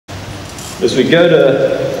As we go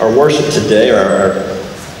to our worship today, or our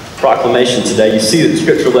proclamation today, you see that the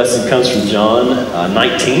scripture lesson comes from John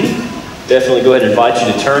 19. Definitely go ahead and invite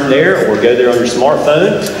you to turn there or go there on your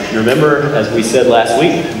smartphone. And remember, as we said last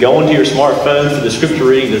week, going to your smartphone for the scripture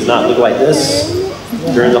reading does not look like this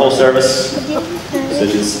during the whole service. So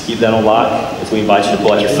just keep that on lock as we invite you to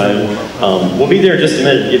pull out your phone. We'll be there in just a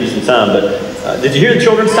minute to give you some time, but did you hear the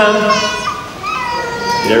children's time?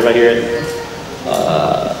 Did everybody hear it?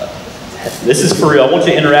 This is for real. I want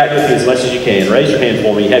you to interact with me as much as you can. Raise your hand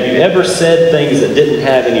for me. Have you ever said things that didn't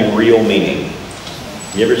have any real meaning?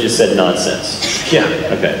 You ever just said nonsense? Yeah.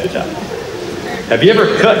 Okay, good job. Have you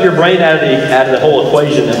ever cut your brain out of the whole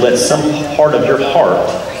equation and let some part of your heart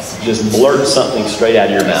just blurt something straight out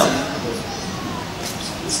of your mouth?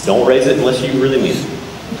 Just don't raise it unless you really mean it.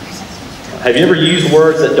 Have you ever used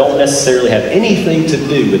words that don't necessarily have anything to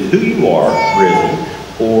do with who you are, really,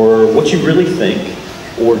 or what you really think,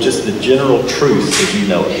 or just the general truth as you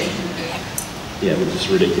know it? Yeah, which is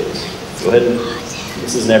ridiculous. Go ahead and,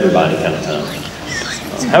 this is an everybody kind of time.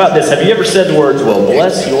 How about this? Have you ever said the words, well,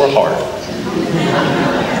 bless your heart?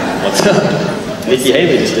 What's up? Nikki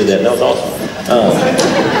Haley just did that. That was awesome.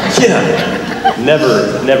 Yeah,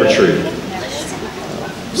 never true.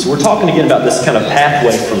 So we're talking again about this kind of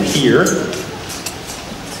pathway from here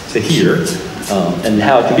to here, and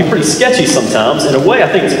how it can be pretty sketchy sometimes. In a way, I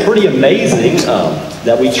think it's pretty amazing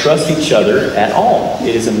that we trust each other at all.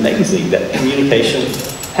 It is amazing that communication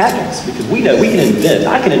happens, because we know we can invent.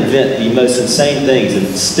 I can invent the most insane things and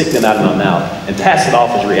stick them out of my mouth and pass it off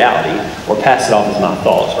as reality, or pass it off as my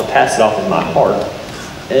thoughts, or pass it off as my heart.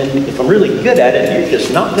 And if I'm really good at it, you're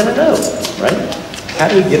just not going to know, right? How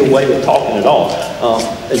do we get away with talking at all?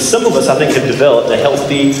 And some of us, I think, have developed a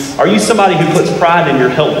healthy... Are you somebody who puts pride in your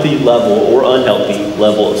healthy level or unhealthy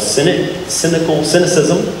level of cynicism,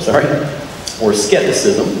 or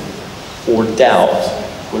skepticism, or doubt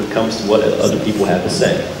when it comes to what other people have to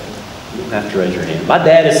say? You don't have to raise your hand. My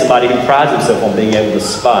dad is somebody who prides himself on being able to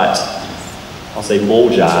spot, I'll say,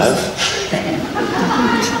 bulljive.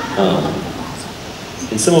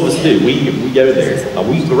 And some of us do. We go there.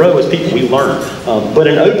 We grow as people. We learn. But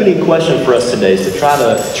an opening question for us today is to try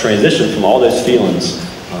to transition from all those feelings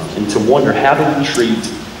and to wonder, how do we treat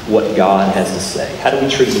what God has to say? How do we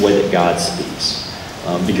treat the way that God speaks?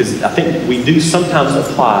 Because I think we do sometimes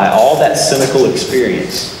apply all that cynical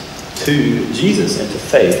experience to Jesus and to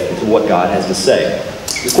faith and to what God has to say.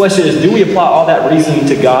 The question is, do we apply all that reasoning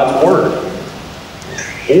to God's Word?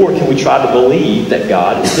 Or can we try to believe that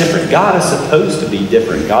God is different? God is supposed to be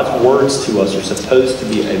different. God's words to us are supposed to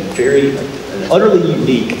be an utterly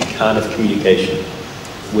unique kind of communication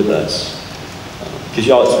with us. Because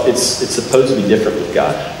y'all, it's supposed to be different with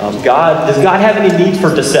God. Does God have any need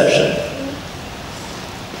for deception?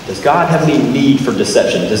 Does God have any need for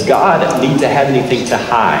deception? Does God need to have anything to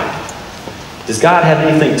hide? Does God have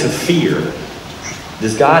anything to fear?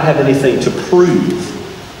 Does God have anything to prove?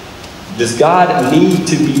 Does God need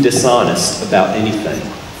to be dishonest about anything?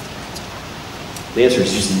 The answer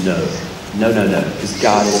is just no. No, because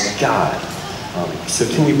God is God. So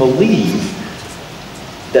can we believe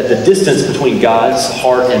that the distance between God's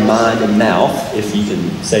heart and mind and mouth, if you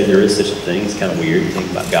can say there is such a thing, it's kind of weird. You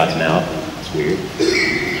think about God's mouth, it's weird.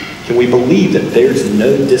 Can we believe that there's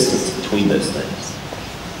no distance between those things?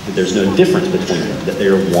 That there's no difference between them, that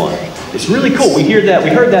they're one? It's really cool. We heard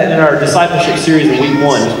that in our discipleship series in week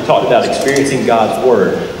 1, as we talked about experiencing God's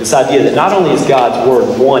Word. This idea that not only is God's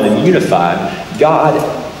Word one and unified, God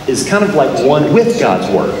is kind of like one with God's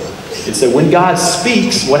Word. And so when God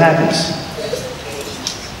speaks, what happens?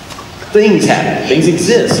 Things happen. Things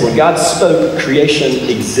exist. When God spoke, creation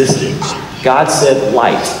existed. God said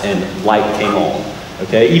light, and light came on.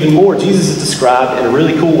 Okay? Even more, Jesus is described in a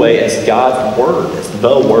really cool way as God's Word. It's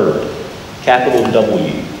the Word. Capital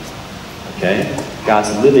W. Okay?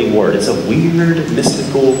 God's living Word. It's a weird,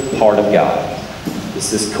 mystical part of God. It's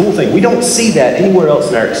this cool thing. We don't see that anywhere else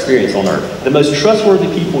in our experience on earth. The most trustworthy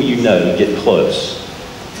people you know get close.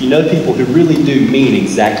 If you know people who really do mean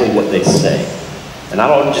exactly what they say. And I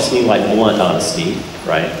don't just mean like blunt honesty,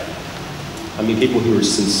 right? I mean people who are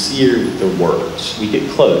sincere with their words. We get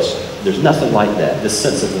close. There's nothing like that, this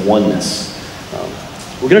sense of oneness.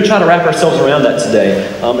 We're going to try to wrap ourselves around that today.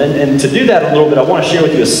 And to do that a little bit, I want to share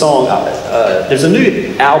with you a song. There's a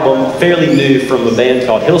new album, fairly new, from a band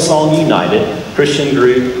called Shandon United, Christian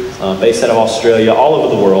group, based out of Australia, all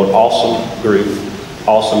over the world. Awesome group,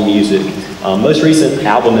 awesome music. Most recent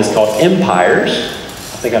album is called Empires.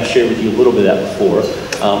 I think I shared with you a little bit of that before.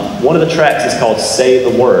 One of the tracks is called Say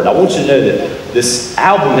the Word. I want you to know that this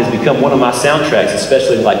album has become one of my soundtracks,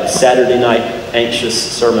 especially like Saturday night anxious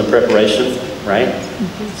sermon preparation. right?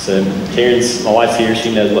 So Karen's, my wife's here,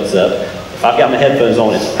 she knows what's up. If I've got my headphones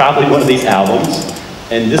on, it's probably one of these albums.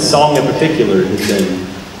 And this song in particular has been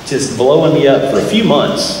just blowing me up for a few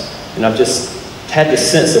months. And I've just had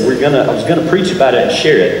this sense that I was gonna preach about it and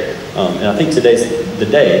share it. And I think today's the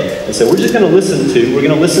day. And so we're just gonna listen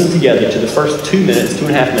together to the first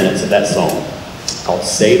 2.5 minutes of that song called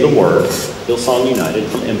Say the Word, Hillsong United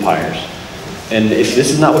from Empires. And if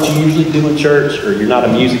this is not what you usually do in church, or you're not a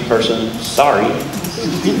music person, sorry,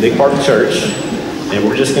 it's a big part of church. And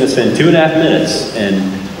we're just gonna spend 2.5 minutes. And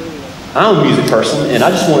I'm a music person, and I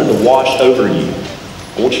just wanted to wash over you.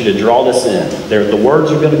 I want you to draw this in. The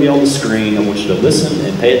words are going to be on the screen. I want you to listen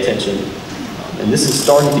and pay attention. And this is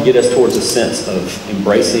starting to get us towards a sense of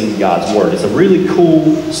embracing God's Word. It's a really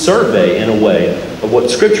cool survey, in a way, of what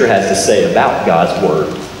Scripture has to say about God's Word.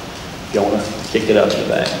 If you want to kick it up in the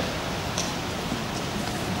back.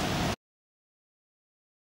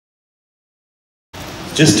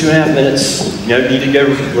 Just 2.5 minutes. You don't need to go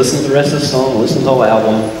listen to the rest of the song, listen to the whole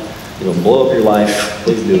album. It'll blow up your life.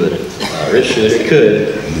 Please do it. Or it should, it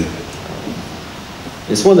could.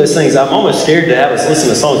 It's one of those things, I'm almost scared to have us listen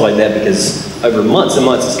to songs like that, because over months and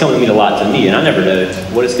months it's going to mean a lot to me, and I never know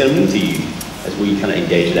what it's going to mean to you as we kind of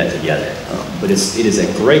engage that together. But it is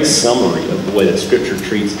a great summary of the way that Scripture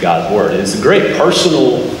treats God's Word. And it's a great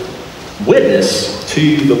personal witness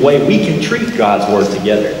to the way we can treat God's Word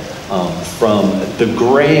together. From the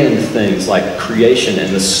grand things like creation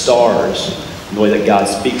and the stars, the way that God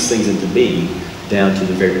speaks things into being, down to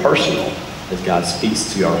the very personal, as God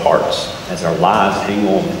speaks to our hearts, as our lives hang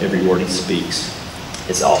on every word He speaks.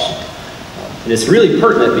 It's awesome. And it's really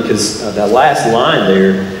pertinent because that last line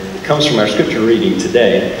there comes from our scripture reading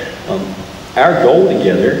today. Our goal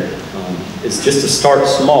together is just to start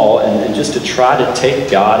small and just to try to take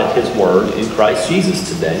God at His word in Christ Jesus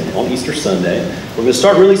today, on Easter Sunday. We're going to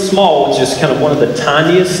start really small with just kind of one of the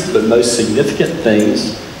tiniest but most significant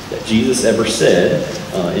things that Jesus ever said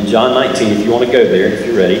in John 19, if you want to go there, if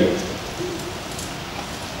you're ready.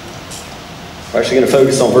 We're actually going to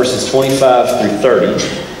focus on verses 25 through 30.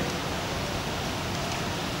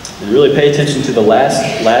 And really pay attention to the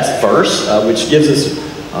last verse, which gives us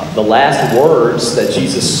the last words that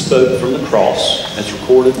Jesus spoke from the cross, as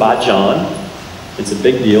recorded by John. It's a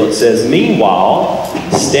big deal. It says, "Meanwhile,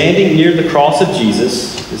 standing near the cross of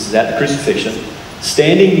Jesus," this is at the crucifixion,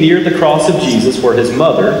 "standing near the cross of Jesus were His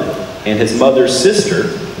mother and His mother's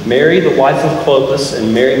sister, Mary, the wife of Clopas,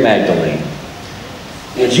 and Mary Magdalene.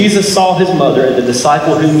 When Jesus saw His mother and the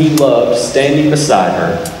disciple whom He loved standing beside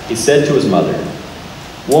her, He said to His mother,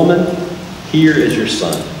 'Woman, here is your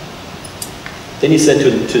son.' Then He said to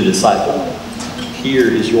the disciple, 'Here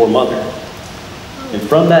is your mother.' And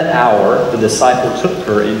from that hour, the disciple took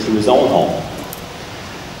her into his own home.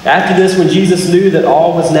 After this, when Jesus knew that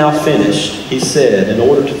all was now finished, He said, in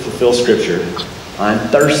order to fulfill Scripture, 'I'm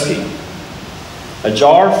thirsty.' A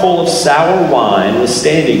jar full of sour wine was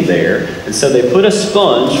standing there, and so they put a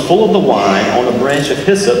sponge full of the wine on a branch of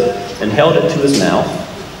hyssop and held it to His mouth.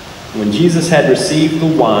 When Jesus had received the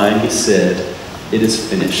wine, He said, 'It is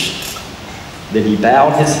finished.' Then He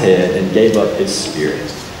bowed His head and gave up His spirit.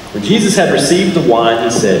 When Jesus had received the wine, He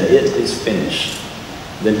said, 'It is finished.'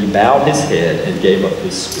 Then He bowed His head and gave up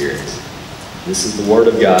His spirit." This is the word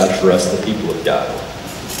of God for us, the people of God.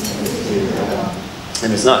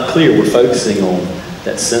 And it's not clear we're focusing on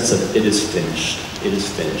that sense of "it is finished." It is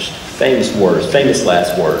finished. Famous words, famous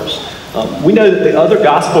last words. We know that the other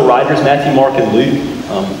gospel writers, Matthew, Mark, and Luke,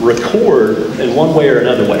 record in one way or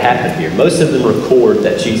another what happened here. Most of them record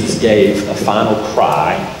that Jesus gave a final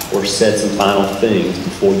cry or said some final things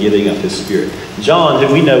before giving up His spirit. John,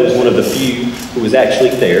 who we know is one of the few who was actually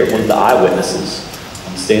there, one of the eyewitnesses,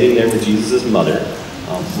 standing there with Jesus' mother,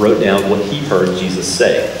 wrote down what he heard Jesus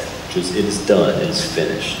say, which is, "It is done, it is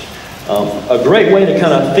finished." A great way to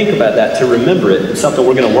kind of think about that, to remember it, and something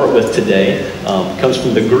we're going to work with today, comes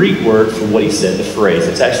from the Greek word for what he said, the phrase.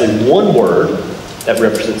 It's actually one word that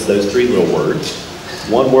represents those three little words.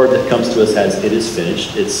 One word that comes to us as "it is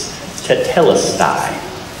finished." It's tetelestai.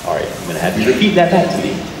 All right, I'm going to have you repeat that back to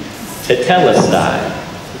me. Tetelestai.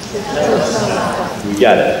 We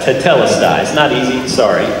got it. Tetelestai. It's not easy,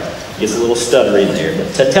 sorry. Gets a little stuttery in there,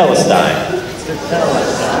 but tetelestai.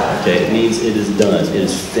 Okay, it means it is done. It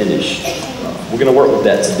is finished. We're going to work with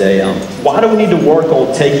that today. Why do we need to work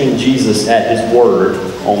on taking Jesus at His word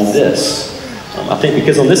on this? I think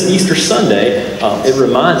because on this Easter Sunday, it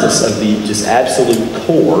reminds us of the just absolute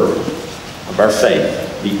core of our faith,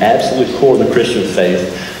 the absolute core of the Christian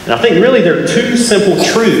faith. And I think really there are two simple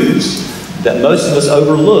truths that most of us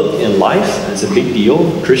overlook in life. It's a big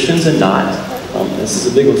deal, Christians and not. This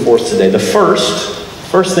is a big one for us today. The first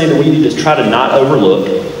First thing that we need to try to not overlook,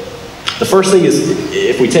 the first thing is,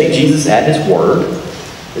 if we take Jesus at his word,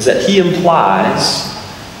 is that he implies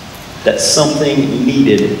that something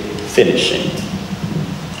needed finishing.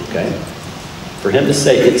 Okay? For him to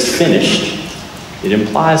say it's finished, it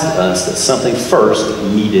implies to us that something first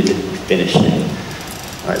needed finishing.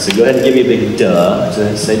 All right, so go ahead and give me a big duh.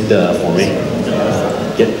 Just say duh for me.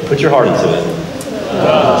 Put your heart into it.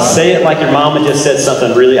 Say it like your mama just said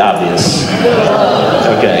something really obvious.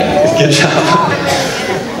 Okay, good job.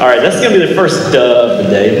 All right, that's going to be the first duh of the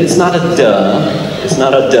day, but it's not a duh. It's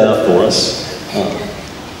not a duh for us.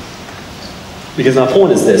 Because my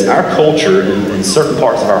point is this, our culture and certain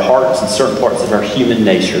parts of our hearts and certain parts of our human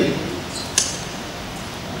nature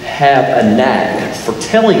have a knack for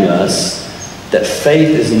telling us that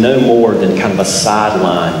faith is no more than kind of a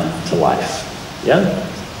sideline to life. Yeah?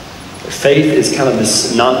 Faith is kind of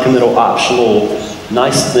this non-committal, optional,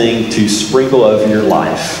 nice thing to sprinkle over your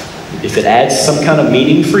life. If it adds some kind of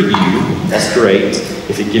meaning for you, that's great.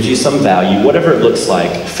 If it gives you some value, whatever it looks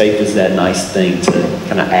like, faith is that nice thing to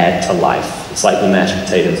kind of add to life. It's like the mashed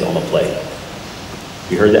potatoes on a plate.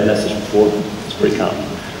 You heard that message before? It's pretty common.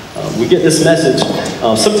 We get this message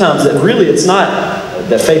sometimes that really it's not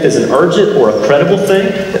that faith is an urgent or a credible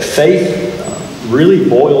thing, that faith really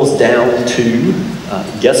boils down to,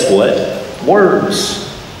 guess what?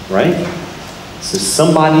 Words, right? So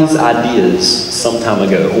somebody's ideas some time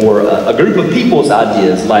ago, or a group of people's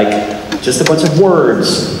ideas, like just a bunch of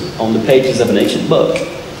words on the pages of an ancient book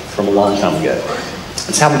from a long time ago.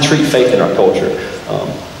 It's how we treat faith in our culture.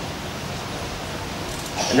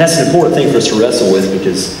 And that's an important thing for us to wrestle with,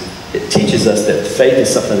 because it teaches us that faith is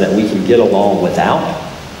something that we can get along without.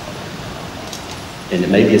 And it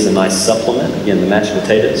maybe is a nice supplement, again, the mashed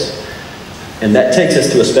potatoes. And that takes us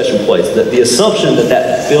to a special place. The assumption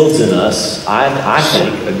that builds in us, I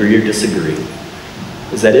think, agree or disagree,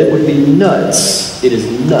 is that it would be nuts, it is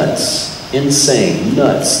nuts, insane,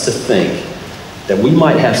 nuts to think that we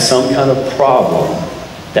might have some kind of problem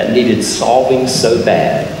that needed solving so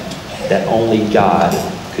bad that only God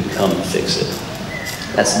could come and fix it.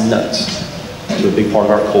 That's nuts to a big part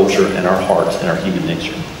of our culture and our hearts and our human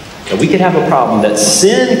nature. That we could have a problem, that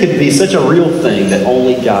sin could be such a real thing that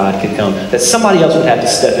only God could come, that somebody else would have to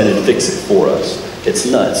step in and fix it for us. It's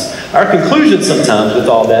nuts. Our conclusion sometimes with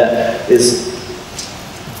all that is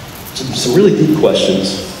some really deep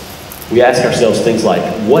questions. We ask ourselves things like,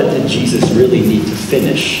 what did Jesus really need to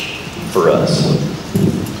finish for us?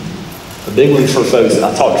 A big one for folks,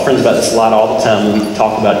 I talk to friends about this a lot all the time when we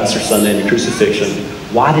talk about Easter Sunday and the crucifixion.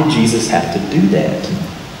 Why did Jesus have to do that?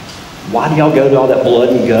 Why do y'all go to all that blood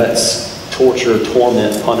and guts, torture,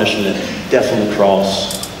 torment, punishment, death on the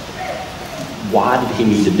cross? Why did he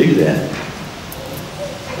need to do that?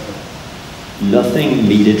 Nothing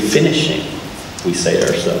needed finishing, we say to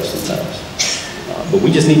ourselves sometimes. But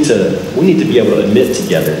we just need to be able to admit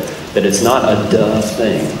together that it's not a duh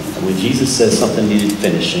thing. And when Jesus says something needed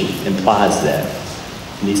finishing, implies that.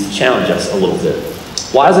 It needs to challenge us a little bit.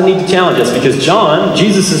 Why does it need to challenge us? Because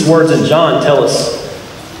Jesus' words in John tell us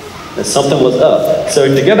that something was up.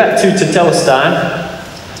 So to go back to Tetelestai,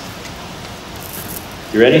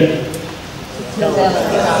 you ready?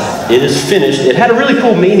 It is finished. It had a really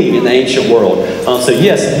cool meaning in the ancient world. So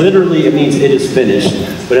yes, literally it means it is finished.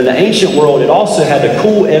 But in the ancient world, it also had a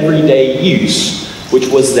cool everyday use, which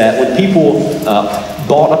was that when people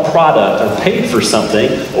bought a product or paid for something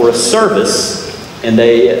or a service, and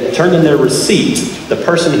they turned in their receipt, the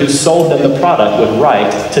person who sold them the product would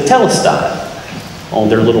write Tetelestai on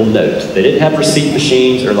their little note. They didn't have receipt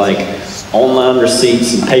machines or like online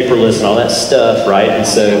receipts and paperless and all that stuff, right? And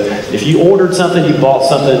so if you ordered something, you bought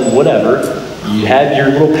something, whatever, you had your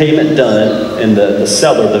little payment done, and the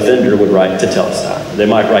seller, the vendor, would write Tetelestai. They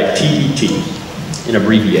might write TET and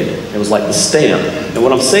abbreviate it. It was like the stamp. And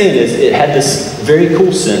what I'm saying is it had this very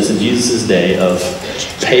cool sense in Jesus' day of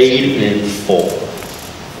paid in full.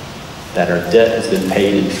 That our debt has been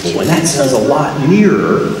paid in full. And that sounds a lot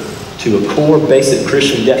nearer to a core basic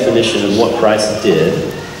Christian definition of what Christ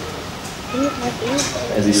did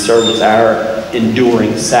as he served as our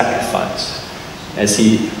enduring sacrifice, as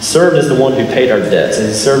he served as the one who paid our debts, as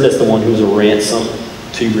he served as the one who was a ransom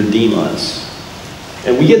to redeem us.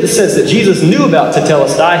 And we get the sense that Jesus knew about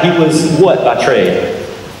Tetelestai. He was what by trade?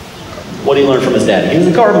 What did he learn from his dad? He was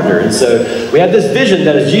a carpenter. And so we have this vision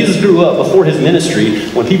that as Jesus grew up before his ministry,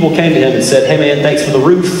 when people came to him and said, hey man, thanks for the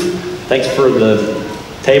roof, thanks for the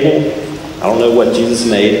table. I don't know what Jesus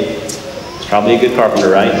made. He's probably a good carpenter,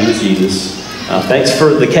 right? He was Jesus. Thanks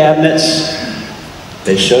for the cabinets.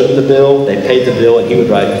 They showed him the bill, they paid the bill, and he would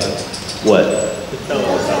write, what?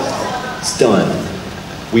 It's done.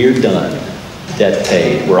 We're done. debt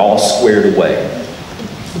paid. We're all squared away.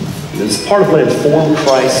 This is part of what informed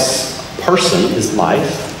Christ's person, his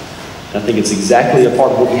life. And I think it's exactly a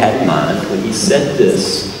part of what he had in mind when he said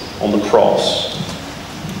this on the cross.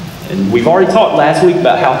 And we've already talked last week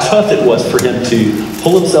about how tough it was for him to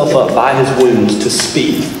pull himself up by his wounds to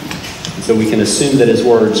speak. And so we can assume that his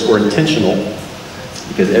words were intentional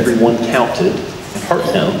because everyone counted and hurt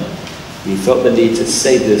him. And he felt the need to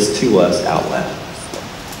say this to us out loud.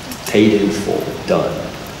 Paid in full, done,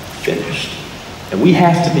 finished. And we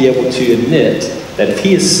have to be able to admit that if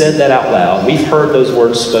he has said that out loud, we've heard those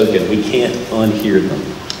words spoken, we can't unhear them.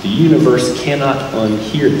 The universe cannot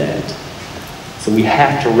unhear that. So we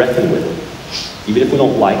have to reckon with it. Even if we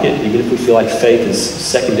don't like it, even if we feel like faith is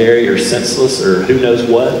secondary or senseless or who knows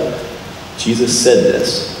what, Jesus said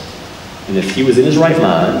this. And if he was in his right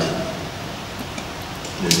mind,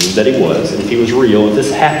 that he was, and if he was real, if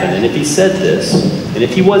this happened, and if he said this, and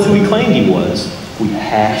if he was who he claimed he was, we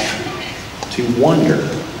have to wonder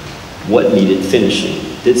what needed finishing.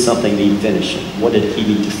 Did something need finishing? What did he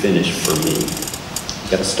need to finish for me?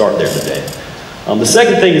 We've got to start there today. The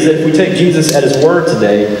second thing is that if we take Jesus at his word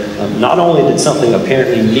today, not only did something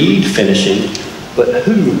apparently need finishing, but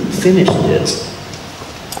who finished it?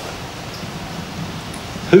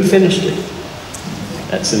 Who finished it?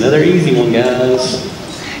 That's another easy one, guys.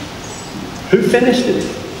 Who finished it?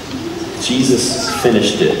 Jesus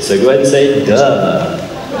finished it. So go ahead and say, duh.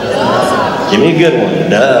 Duh. Give me a good one.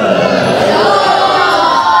 Duh.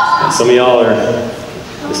 And some of y'all are,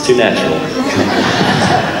 it's too natural.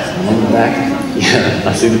 On the back. Yeah,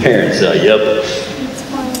 I see the parents. Yep.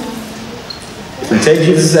 If we take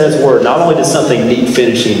Jesus at his word, not only does something need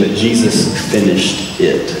finishing, but Jesus finished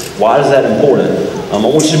it. Why is that important? I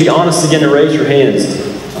want you to be honest again and raise your hands.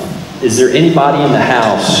 Is there anybody in the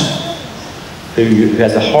house who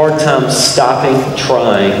has a hard time stopping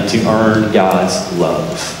trying to earn God's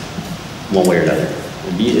love, one way or another?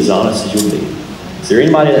 And be as honest as you'll be. Is there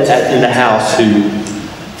anybody in the house who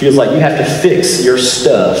feels like you have to fix your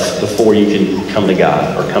stuff before you can come to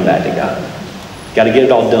God or come back to God? Got to get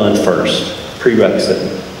it all done first. Prerequisite.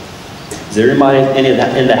 Is there anybody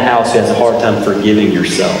in the house who has a hard time forgiving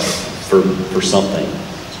yourself for something?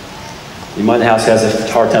 Anybody in the house who has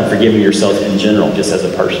a hard time forgiving yourself in general, just as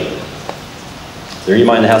a person? Is there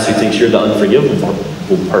anybody in the house who thinks you're the unforgivable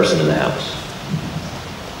person in the house?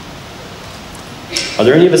 Are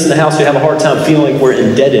there any of us in the house who have a hard time feeling like we're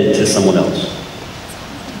indebted to someone else?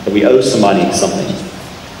 That we owe somebody something?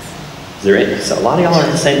 So a lot of y'all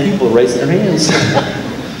are the same people raising their hands.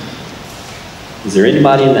 Is there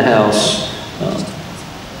anybody in the house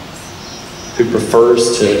who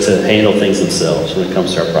prefers to handle things themselves when it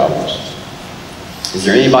comes to our problems? Is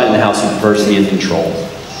there anybody in the house who prefers to be in control?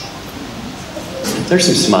 There's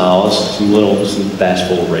some smiles, some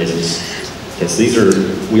bashful raises. Yes, these are,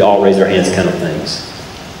 we all raise our hands kind of things.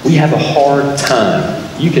 We have a hard time.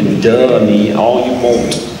 You can duh me all you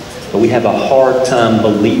want, but we have a hard time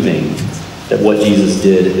believing that what Jesus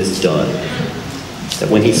did is done. That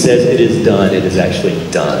when he says it is done, it is actually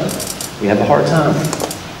done. We have a hard time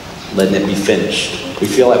letting it be finished. We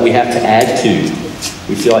feel like we have to add to.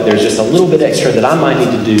 We feel like there's just a little bit extra that I might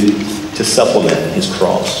need to do to supplement his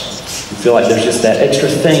cross. We feel like there's just that extra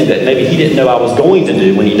thing that maybe he didn't know I was going to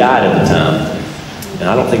do when he died at the time. And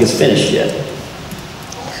I don't think it's finished yet.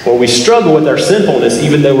 Or we struggle with our sinfulness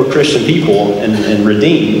even though we're Christian people and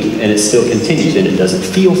redeemed, and it still continues and it doesn't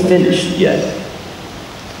feel finished yet.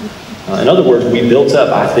 In other words, we built up,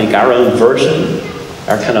 I think, our own version,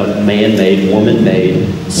 our kind of man-made,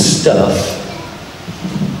 woman-made system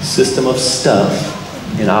of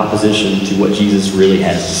stuff in opposition to what Jesus really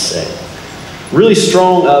has to say. Really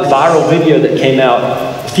strong viral video that came out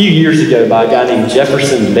a few years ago by a guy named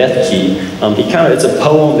Jefferson Bethke. It's a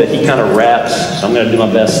poem that he kind of raps, so I'm going to do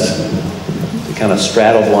my best to kind of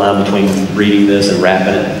straddle the line between reading this and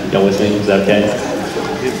rapping it. Y'all with me? Is that okay?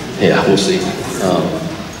 Yeah, we'll see.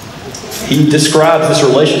 He describes this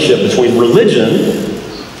relationship between religion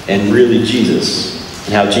and really Jesus,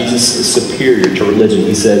 and how Jesus is superior to religion.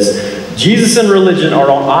 He says, Jesus and religion are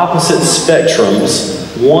on opposite spectrums.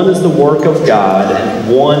 One is the work of God,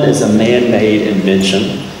 and one is a man-made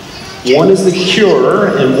invention. One is the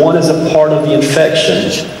cure, and one is a part of the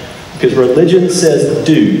infection. Because religion says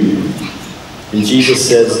do, and Jesus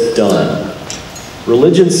says done.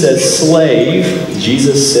 Religion says slave,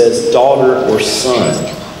 Jesus says daughter or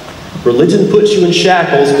son. Religion puts you in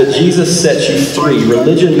shackles, but Jesus sets you free.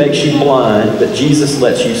 Religion makes you blind, but Jesus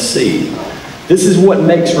lets you see. This is what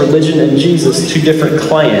makes religion and Jesus two different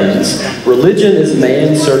clans. Religion is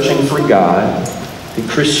man searching for God, and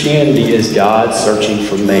Christianity is God searching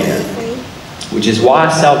for man. which is why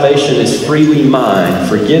salvation is freely mine.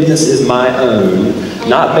 Forgiveness is my own,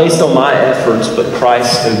 not based on my efforts, but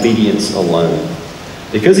Christ's obedience alone.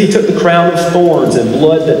 Because he took the crown of thorns and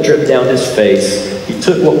blood that dripped down his face, he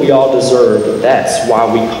took what we all deserved. That's why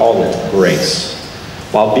we call it grace.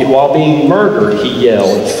 While being murdered, he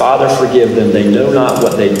yelled, "Father, forgive them. They know not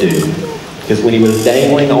what they do." Because when he was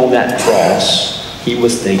dangling on that cross, he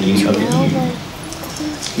was thinking of you.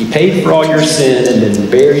 He paid for all your sin and then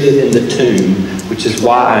buried it in the tomb, which is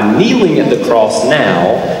why I'm kneeling at the cross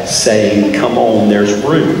now, saying, "Come on, there's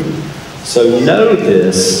room." So know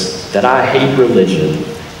this, that I hate religion.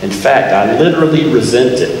 In fact, I literally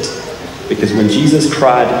resent it. Because when Jesus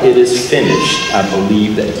cried, "It is finished," I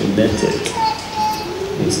believe that he meant it.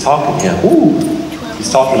 And he's talking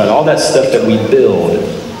He's talking about all that stuff that we build,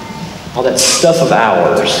 all that stuff of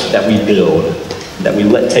ours that we build, that we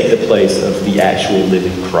let take the place of the actual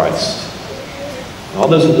living Christ. All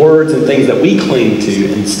those words and things that we cling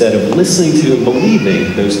to instead of listening to and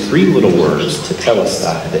believing those three little words to tell us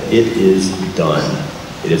that it is done.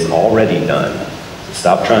 It is already done.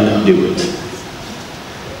 Stop trying to do it.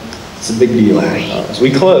 It's a big deal. As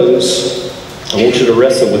we close, I want you to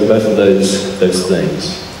wrestle with both of those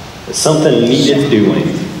things. That something needed doing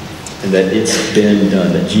and that it's been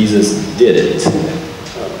done, that Jesus did it.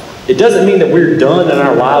 It doesn't mean that we're done in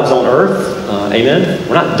our lives on earth. Amen?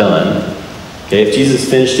 We're not done. Okay, if Jesus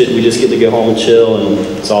finished it, we just get to go home and chill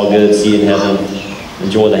and it's all good. See you in heaven.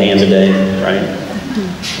 Enjoy the hand today, right?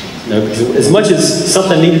 No, because as much as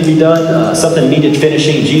something needed to be done, something needed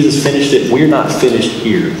finishing, Jesus finished it. We're not finished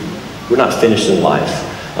here. We're not finished in life.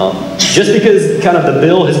 Just because kind of the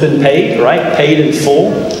bill has been paid, right? Paid in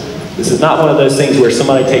full. This is not one of those things where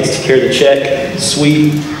somebody takes care of the check,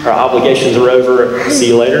 sweet, our obligations are over, see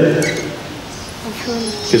you later.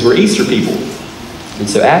 Because we're Easter people. And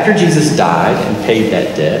so after Jesus died and paid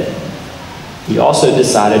that debt, he also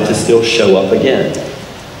decided to still show up again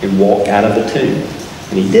and walk out of the tomb.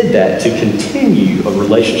 And he did that to continue a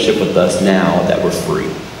relationship with us now that we're free.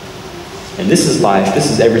 And this is life. This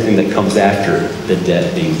is everything that comes after the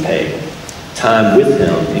debt being paid. Time with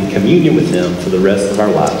him, in communion with him for the rest of our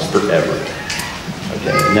lives forever.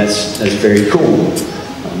 Okay, and that's very cool.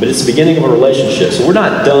 But it's the beginning of a relationship. So we're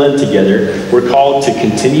not done together. We're called to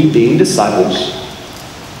continue being disciples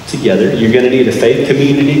together. You're going to need a faith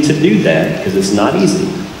community to do that because it's not easy.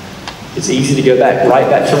 It's easy to go right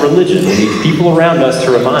back to religion. We need people around us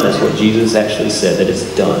to remind us what Jesus actually said, that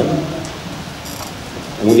it's done.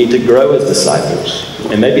 And we need to grow as disciples.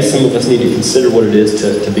 And maybe some of us need to consider what it is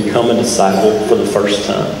to become a disciple for the first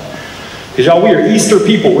time. Because y'all, we are Easter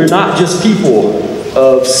people. We're not just people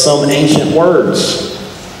of some ancient words.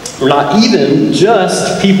 We're not even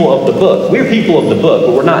just people of the book. We're people of the book,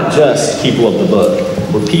 but we're not just people of the book.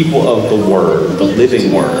 We're people of the Word, the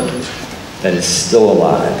living Word that is still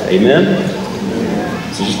alive. Amen?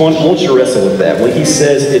 So just want you to wrestle with that. When he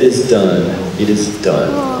says it is done, it is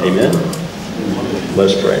done. Amen?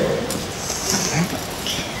 Let's pray.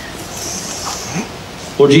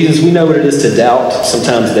 Lord Jesus, we know what it is to doubt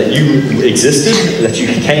sometimes that you existed, that you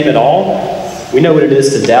came at all. We know what it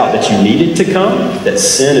is to doubt that you needed to come, that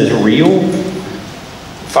sin is real.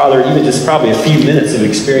 Father, even just probably a few minutes of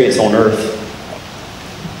experience on earth,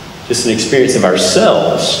 just an experience of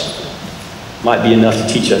ourselves, might be enough to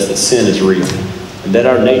teach us that sin is real and that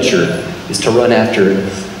our nature is to run after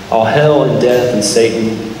all hell and death and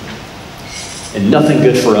Satan and nothing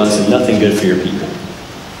good for us and nothing good for your people.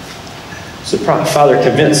 So Father,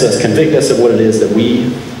 convict us of what it is that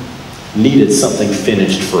we needed something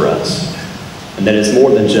finished for us, and that it's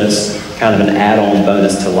more than just kind of an add-on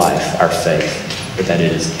bonus to life, our faith, but that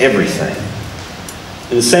it is everything.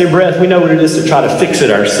 In the same breath, we know what it is to try to fix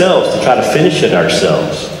it ourselves, to try to finish it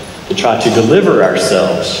ourselves, to try to deliver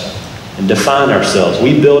ourselves and define ourselves.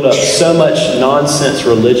 We build up so much nonsense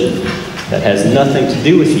religion that has nothing to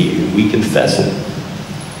do with you. We confess it.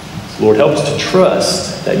 Lord, help us to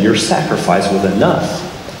trust that your sacrifice was enough,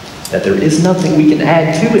 that there is nothing we can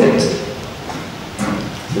add to it.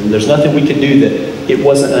 And there's nothing we can do that it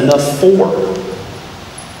wasn't enough for,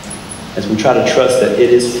 as we try to trust that it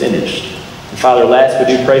is finished. And Father, last,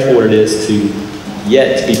 we do pray for what it is to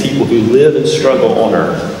yet be people who live and struggle on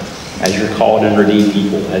earth as your called and redeemed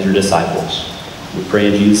people, as your disciples. We pray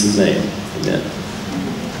in Jesus' name. Amen.